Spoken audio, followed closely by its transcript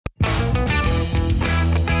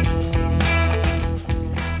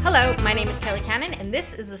Hello, my name is Kelly Cannon, and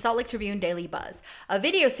this is the Salt Lake Tribune Daily Buzz, a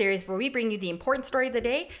video series where we bring you the important story of the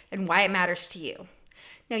day and why it matters to you.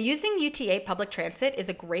 Now, using UTA public transit is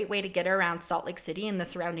a great way to get around Salt Lake City and the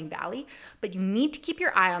surrounding valley, but you need to keep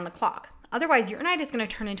your eye on the clock. Otherwise, your night is going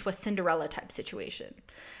to turn into a Cinderella type situation.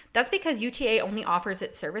 That's because UTA only offers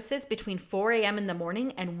its services between 4 a.m. in the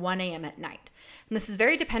morning and 1 a.m. at night. And this is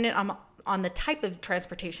very dependent on the type of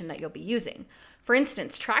transportation that you'll be using. For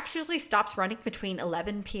instance, TRAX usually stops running between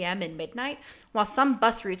 11 p.m. and midnight, while some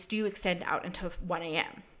bus routes do extend out until 1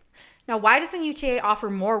 a.m. Now, why doesn't UTA offer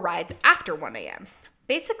more rides after 1 a.m.?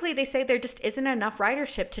 Basically, they say there just isn't enough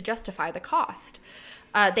ridership to justify the cost.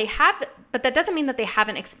 But that doesn't mean that they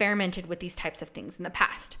haven't experimented with these types of things in the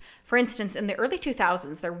past. For instance, in the early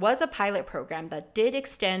 2000s, there was a pilot program that did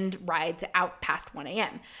extend rides out past 1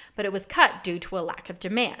 a.m., but it was cut due to a lack of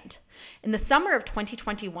demand. In the summer of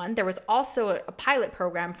 2021, there was also a pilot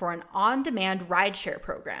program for an on-demand rideshare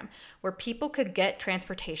program where people could get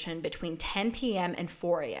transportation between 10 p.m. and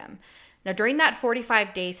 4 a.m. Now, during that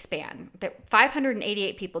 45-day span,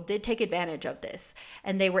 588 people did take advantage of this,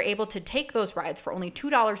 and they were able to take those rides for only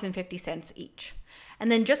 $2.50 each.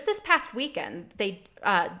 And then just this past weekend,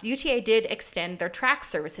 UTA did extend their TRAX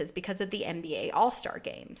services because of the NBA All-Star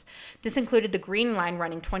Games. This included the Green Line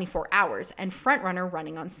running 24 hours and Frontrunner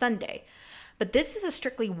running on Sunday. But this is a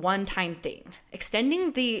strictly one-time thing.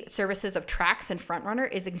 Extending the services of TRAX and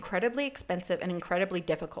Frontrunner is incredibly expensive and incredibly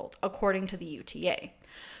difficult, according to the UTA.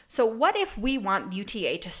 So what if we want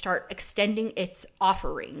UTA to start extending its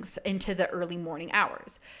offerings into the early morning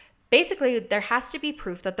hours? Basically, there has to be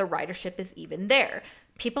proof that the ridership is even there.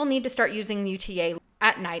 People need to start using UTA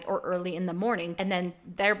at night or early in the morning, and then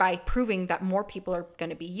thereby proving that more people are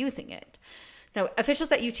going to be using it. Now,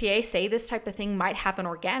 officials at UTA say this type of thing might happen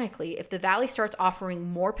organically if the Valley starts offering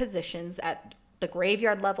more positions at the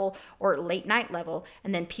graveyard level or late night level,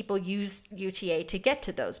 and then people use UTA to get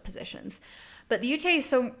to those positions. But the UTA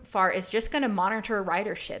so far is just going to monitor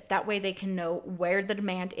ridership. That way they can know where the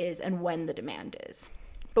demand is and when the demand is.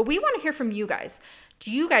 But we want to hear from you guys. Do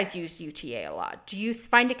you guys use UTA a lot? Do you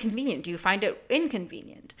find it convenient? Do you find it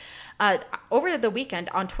inconvenient? Over the weekend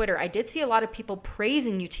on Twitter, I did see a lot of people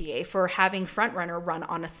praising UTA for having Frontrunner run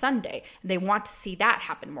on a Sunday. They want to see that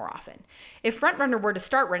happen more often. If Frontrunner were to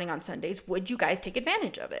start running on Sundays, would you guys take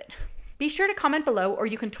advantage of it? Be sure to comment below, or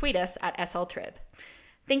you can tweet us at SLTrib.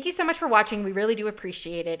 Thank you so much for watching. We really do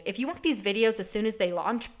appreciate it. If you want these videos as soon as they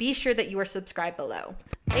launch, be sure that you are subscribed below.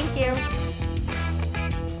 Thank you.